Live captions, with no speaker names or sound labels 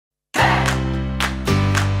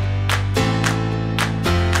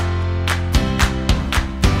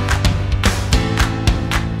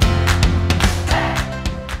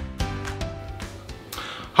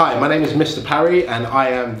Hi, my name is Mr Parry and I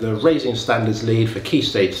am the Raising Standards Lead for Key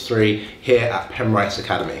Stage 3 here at Penrice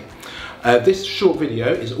Academy. This short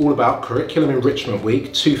video is all about Curriculum Enrichment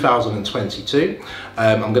Week 2022.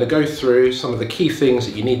 I'm going to go through some of the key things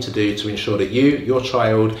that you need to do to ensure that your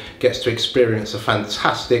child gets to experience a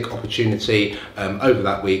fantastic opportunity over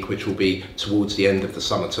that week, which will be towards the end of the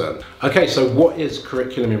summer term. Okay, so what is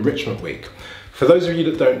Curriculum Enrichment Week? For those of you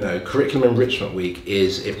that don't know, Curriculum Enrichment Week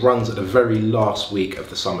it runs at the very last week of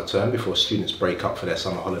the summer term before students break up for their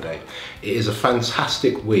summer holiday. It is a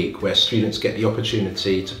fantastic week where students get the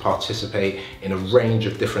opportunity to participate in a range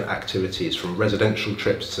of different activities, from residential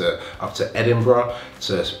trips up to Edinburgh,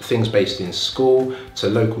 to things based in school, to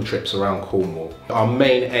local trips around Cornwall. Our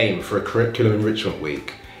main aim for a Curriculum Enrichment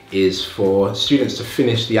Week is for students to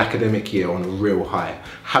finish the academic year on a real high,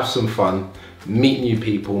 have some fun, meet new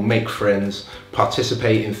people, make friends,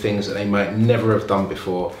 participate in things that they might never have done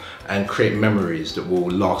before, and create memories that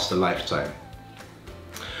will last a lifetime.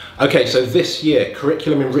 Okay, so this year,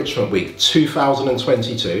 Curriculum Enrichment Week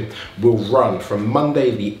 2022 will run from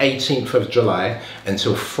Monday the 18th of July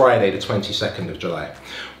until Friday the 22nd of July.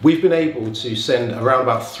 We've been able to send around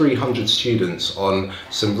about 300 students on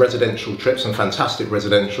some residential trips, some fantastic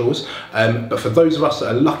residentials, but for those of us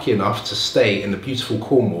that are lucky enough to stay in the beautiful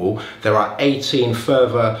Cornwall, there are 18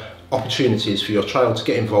 further opportunities for your child to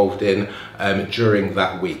get involved in during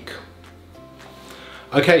that week.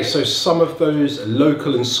 Okay, so some of those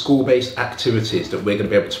local and school-based activities that we're going to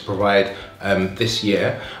be able to provide this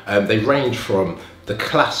year, they range from the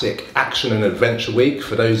classic action and adventure week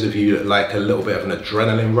for those of you that like a little bit of an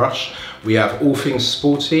adrenaline rush. We have all things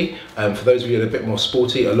sporty for those of you that are a bit more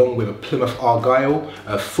sporty, along with a Plymouth Argyle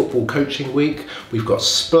football coaching week. We've got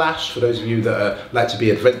Splash for those of you that like to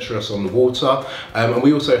be adventurous on the water, and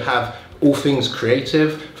we also have all things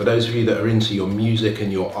creative for those of you that are into your music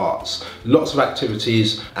and your arts. Lots of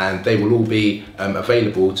activities, and they will all be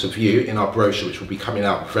available to view in our brochure, which will be coming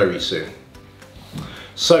out very soon.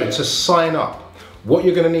 So to sign up, what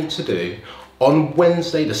you're going to need to do, on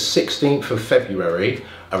Wednesday the 16th of February,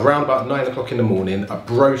 around about 9 o'clock in the morning, a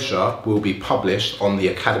brochure will be published on the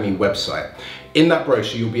Academy website. In that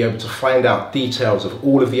brochure, you'll be able to find out details of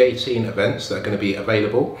all of the 18 events that are going to be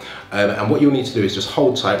available. And what you'll need to do is just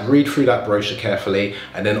hold tight, read through that brochure carefully,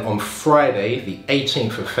 and then on Friday, the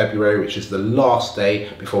 18th of February, which is the last day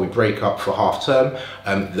before we break up for half term,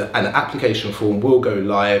 an application form will go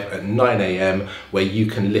live at 9 AM where you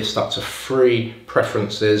can list up to 3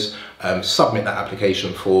 preferences, submit that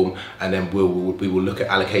application form, and then we will look at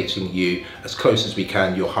allocating you as close as we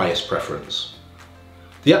can your highest preference.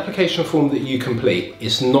 The application form that you complete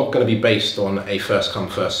is not going to be based on a first come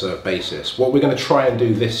first served basis. What we're going to try and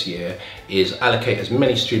do this year is allocate as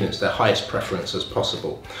many students their highest preference as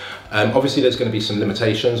possible. Obviously there's going to be some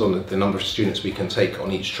limitations on the number of students we can take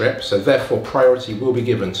on each trip, so therefore priority will be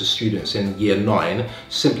given to students in year 9,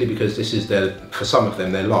 simply because this is for some of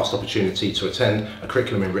them, their last opportunity to attend a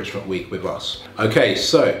Curriculum Enrichment Week with us. Okay,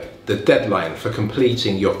 so the deadline for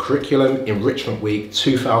completing your Curriculum Enrichment Week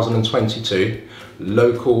 2022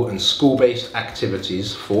 local and school-based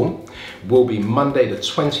activities form will be Monday the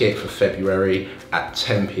 28th of February at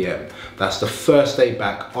 10 PM. That's the first day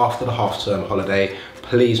back after the half-term holiday.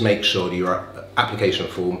 Please make sure that your application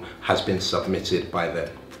form has been submitted by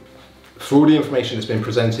then. For all the information that's been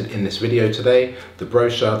presented in this video today, the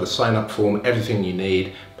brochure, the sign-up form, everything you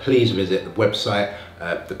need, please visit the website,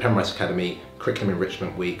 the Penrice Academy Curriculum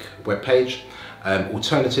Enrichment Week webpage.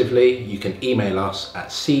 Alternatively, you can email us at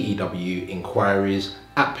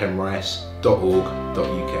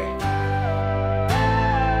cewinquiries@penrice.org.uk.